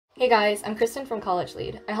Hey guys, I'm Kristen from College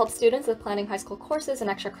Lead. I help students with planning high school courses and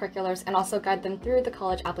extracurriculars and also guide them through the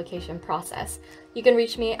college application process. You can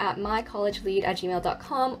reach me at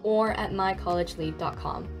mycollegelead@gmail.com or at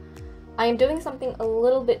mycollegelead.com. I am doing something a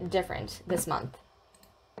little bit different this month.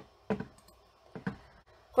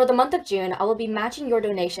 For the month of June, I will be matching your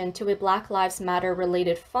donation to a Black Lives Matter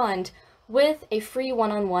related fund with a free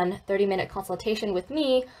one-on-one 30-minute consultation with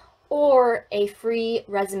me or a free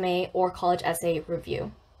resume or college essay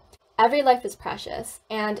review. Every life is precious,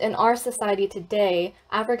 and in our society today,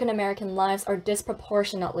 African American lives are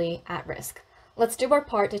disproportionately at risk. Let's do our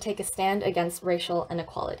part to take a stand against racial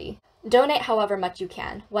inequality. Donate however much you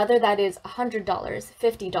can, whether that is $100,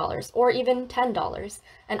 $50, or even $10,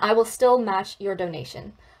 and I will still match your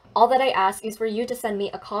donation. All that I ask is for you to send me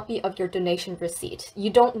a copy of your donation receipt. You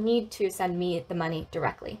don't need to send me the money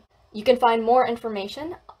directly. You can find more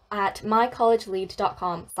information at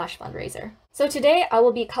mycollegelead.com/fundraiser. So today I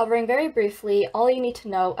will be covering very briefly all you need to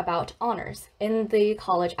know about honors in the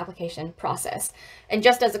college application process. And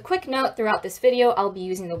just as a quick note, throughout this video, I'll be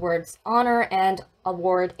using the words honor and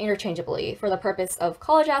award interchangeably. For the purpose of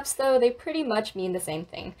college apps though, they pretty much mean the same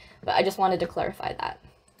thing, but I just wanted to clarify that.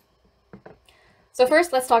 So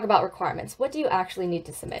first, let's talk about requirements. What do you actually need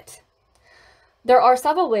to submit? There are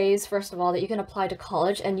several ways, first of all, that you can apply to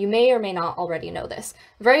college, and you may or may not already know this.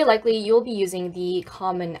 Very likely, you'll be using the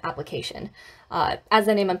Common Application. As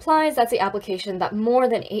the name implies, that's the application that more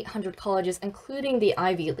than 800 colleges, including the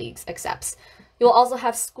Ivy Leagues, accepts. You'll also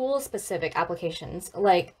have school-specific applications,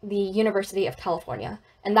 like the University of California,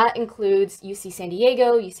 and that includes UC San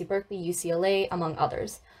Diego, UC Berkeley, UCLA, among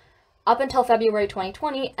others. Up until February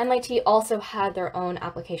 2020, MIT also had their own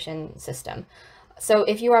application system. So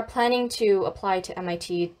if you are planning to apply to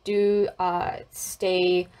MIT, do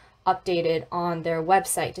stay updated on their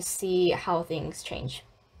website to see how things change.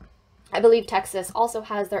 I believe Texas also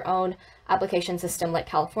has their own application system like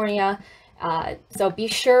California. So be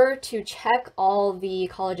sure to check all the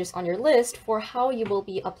colleges on your list for how you will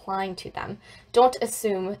be applying to them. Do not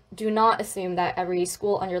assume that every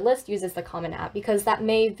school on your list uses the Common App, because that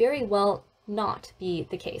may very well not be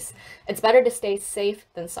the case. It's better to stay safe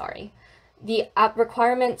than sorry. The app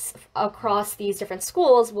requirements across these different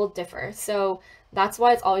schools will differ, so that's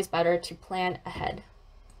why it's always better to plan ahead.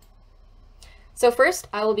 So first,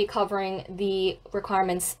 I will be covering the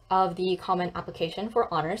requirements of the Common Application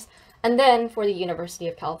for honors, and then for the University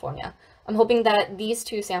of California. I'm hoping that these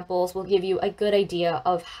two samples will give you a good idea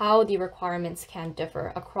of how the requirements can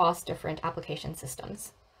differ across different application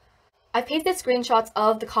systems. I've pasted screenshots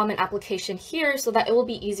of the Common Application here so that it will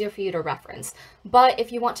be easier for you to reference. But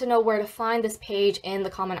if you want to know where to find this page in the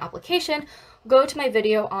Common Application, go to my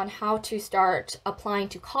video on how to start applying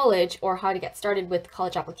to college or how to get started with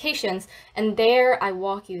college applications. And there I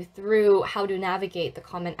walk you through how to navigate the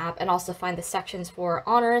Common App and also find the sections for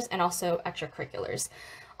honors and also extracurriculars.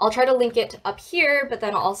 I'll try to link it up here, but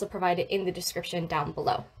then I'll also provide it in the description down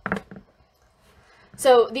below.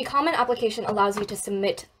 So the Common Application allows you to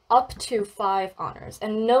submit up to 5 honors,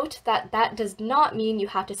 and note that that does not mean you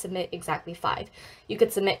have to submit exactly 5. You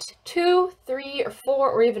could submit 2, 3, or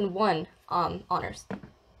 4, or even 1 honors.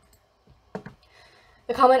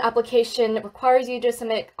 The Common Application requires you to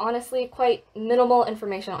submit, honestly, quite minimal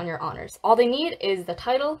information on your honors. All they need is the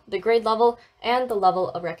title, the grade level, and the level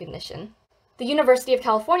of recognition. The University of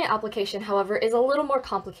California application, however, is a little more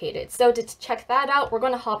complicated, so to check that out, we're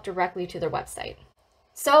going to hop directly to their website.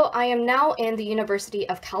 So I am now in the University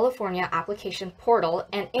of California application portal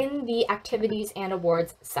and in the activities and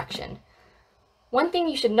awards section. One thing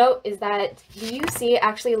you should note is that the UC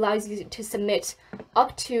actually allows you to submit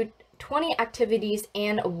up to 20 activities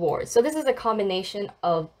and awards. So this is a combination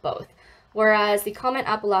of both, whereas the Common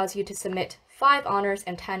App allows you to submit 5 honors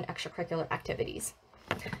and 10 extracurricular activities.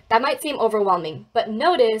 That might seem overwhelming, but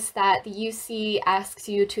notice that the UC asks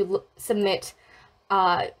you to submit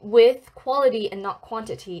with quality and not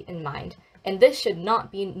quantity in mind. And this should not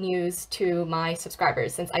be news to my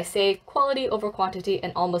subscribers, since I say quality over quantity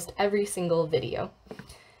in almost every single video.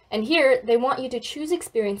 And here, they want you to choose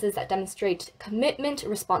experiences that demonstrate commitment,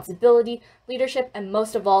 responsibility, leadership, and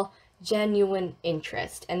most of all, genuine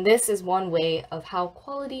interest. And this is one way of how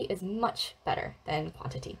quality is much better than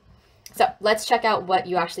quantity. So let's check out what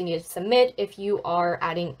you actually need to submit if you are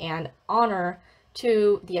adding an honor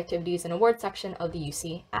to the activities and awards section of the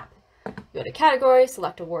UC app. Go to category,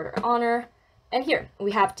 select award or honor, and here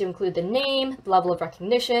we have to include the name, the level of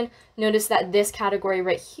recognition. Notice that this category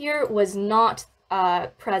right here was not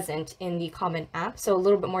present in the Common App, so a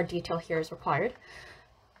little bit more detail here is required.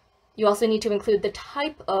 You also need to include the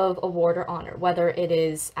type of award or honor, whether it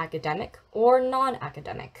is academic or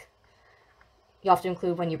non-academic. You have to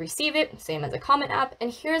include when you receive it, same as a comment app,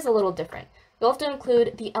 and here's a little different. You'll have to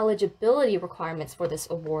include the eligibility requirements for this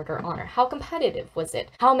award or honor. How competitive was it?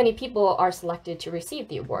 How many people are selected to receive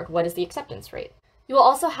the award? What is the acceptance rate? You will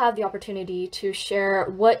also have the opportunity to share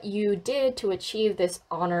what you did to achieve this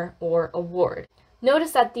honor or award.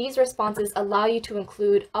 Notice that these responses allow you to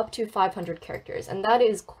include up to 500 characters, and that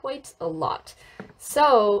is quite a lot.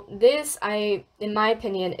 So this, in my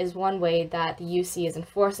opinion, is one way that the UC is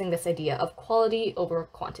enforcing this idea of quality over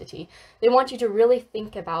quantity. They want you to really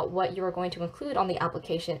think about what you are going to include on the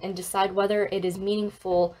application and decide whether it is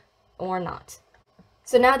meaningful or not.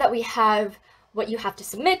 So now that we have what you have to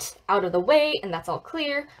submit out of the way, and that's all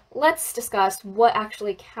clear, let's discuss what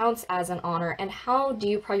actually counts as an honor and how do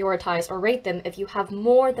you prioritize or rate them if you have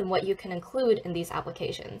more than what you can include in these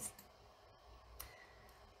applications.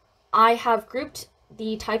 I have grouped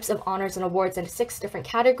the types of honors and awards into 6 different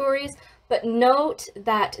categories, but note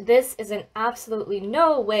that this is in absolutely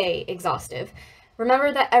no way exhaustive.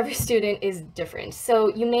 Remember that every student is different,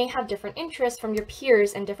 so you may have different interests from your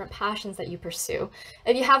peers and different passions that you pursue.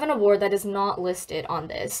 If you have an award that is not listed on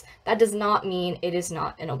this, that does not mean it is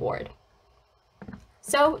not an award.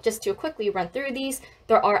 So just to quickly run through these,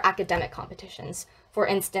 there are academic competitions. For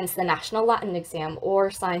instance, the National Latin Exam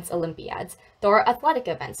or Science Olympiads. There are athletic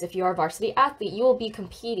events. If you are a varsity athlete, you will be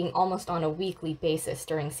competing almost on a weekly basis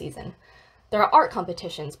during season. There are art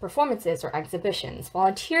competitions, performances, or exhibitions,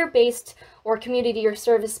 volunteer-based or community or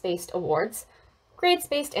service-based awards,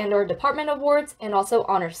 grades-based and/or department awards, and also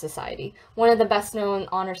Honor Society. One of the best-known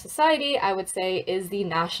Honor Society, I would say, is the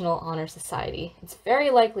National Honor Society. It's very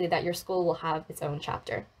likely that your school will have its own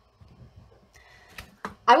chapter.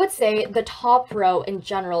 I would say the top row in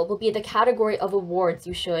general will be the category of awards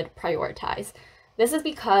you should prioritize. This is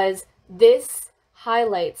because this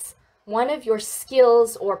highlights one of your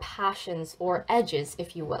skills or passions or edges,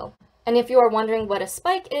 if you will. And if you are wondering what a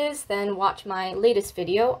spike is, then watch my latest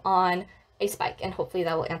video on a spike, and hopefully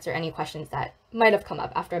that will answer any questions that might have come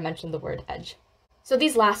up after I mentioned the word edge. So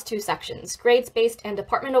these last 2 sections, grades-based and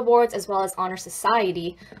department awards, as well as Honor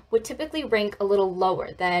Society, would typically rank a little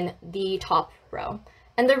lower than the top row.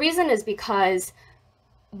 And the reason is because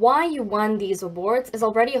why you won these awards is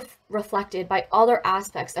already reflected by other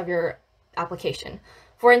aspects of your application.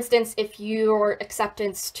 For instance, if your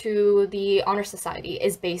acceptance to the Honor Society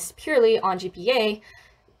is based purely on GPA,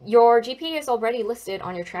 your GPA is already listed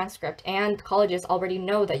on your transcript and colleges already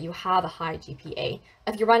know that you have a high GPA.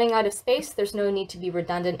 If you're running out of space, there's no need to be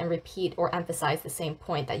redundant and repeat or emphasize the same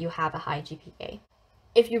point that you have a high GPA.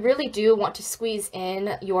 If you really do want to squeeze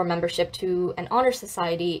in your membership to an honor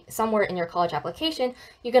society somewhere in your college application,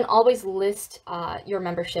 you can always list your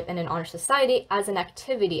membership in an honor society as an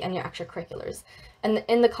activity in your extracurriculars. And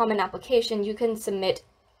in the common application, you can submit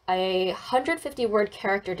a 150-word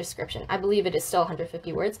character description. I believe it is still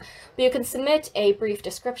 150 words, but you can submit a brief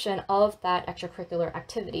description of that extracurricular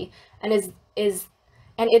activity, and it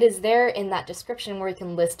is there in that description where you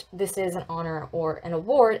can list this is an honor or an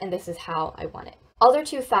award, and this is how I won it. Other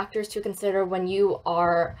 2 factors to consider when you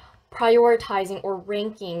are prioritizing or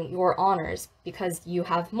ranking your honors, because you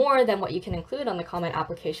have more than what you can include on the common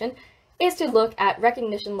application, is to look at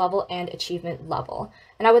recognition level and achievement level.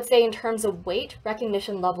 And I would say in terms of weight,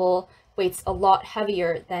 recognition level weights a lot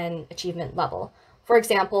heavier than achievement level. For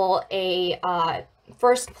example, a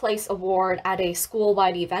first place award at a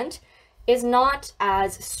school-wide event is not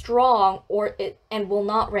as strong and will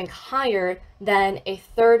not rank higher than a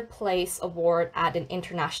 3rd place award at an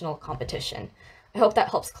international competition. I hope that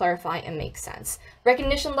helps clarify and make sense.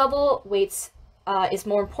 Recognition level weights is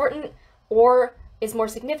more important or is more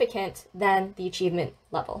significant than the achievement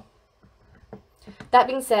level. That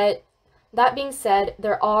being said,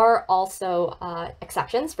 there are also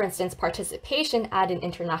exceptions. For instance, participation at an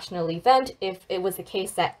international event, if it was the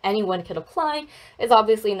case that anyone could apply, is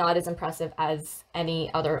obviously not as impressive as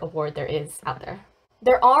any other award there is out there.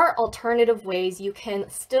 There are alternative ways you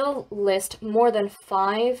can still list more than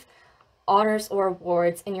 5 honors or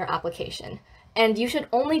awards in your application. And you should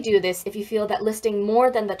only do this if you feel that listing more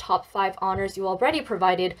than the top 5 honors you already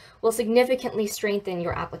provided will significantly strengthen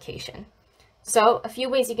your application. So a few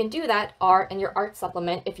ways you can do that are in your art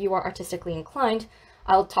supplement if you are artistically inclined.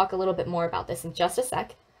 I'll talk a little bit more about this in just a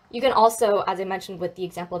sec. You can also, as I mentioned with the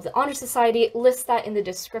example of the Honor Society, list that in the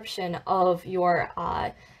description of your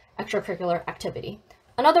extracurricular activity.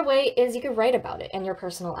 Another way is you can write about it in your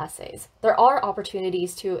personal essays. There are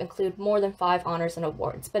opportunities to include more than 5 honors and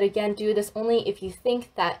awards, but again, do this only if you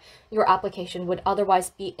think that your application would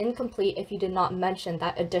otherwise be incomplete if you did not mention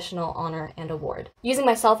that additional honor and award. Using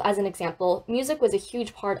myself as an example, music was a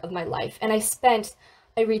huge part of my life, and I spent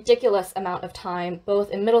a ridiculous amount of time,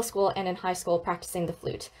 both in middle school and in high school, practicing the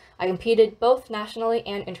flute. I competed both nationally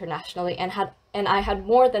and internationally, and I had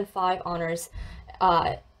more than 5 honors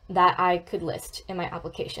that I could list in my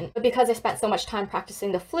application. But because I spent so much time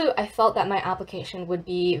practicing the flute, I felt that my application would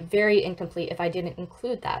be very incomplete if I didn't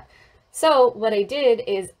include that. So what I did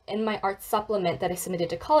is, in my arts supplement that I submitted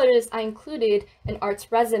to colleges, I included an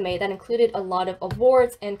arts resume that included a lot of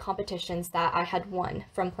awards and competitions that I had won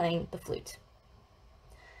from playing the flute.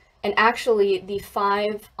 And actually, the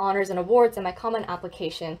 5 honors and awards in my common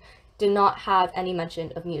application did not have any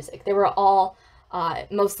mention of music. They were all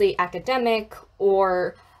mostly academic,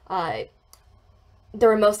 or they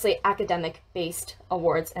were mostly academic-based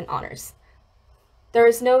awards and honors. There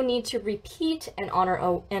is no need to repeat an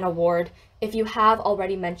honor and award if you have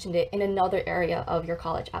already mentioned it in another area of your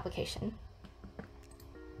college application.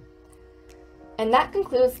 And that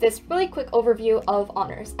concludes this really quick overview of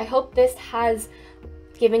honors. I hope this has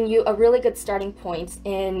given you a really good starting point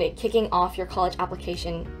in kicking off your college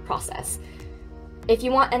application process. If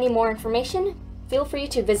you want any more information, feel free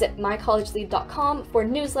to visit mycollegelead.com for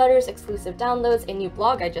newsletters, exclusive downloads, a new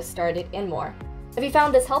blog I just started, and more. If you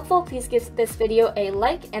found this helpful, please give this video a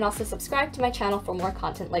like and also subscribe to my channel for more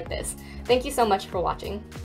content like this. Thank you so much for watching.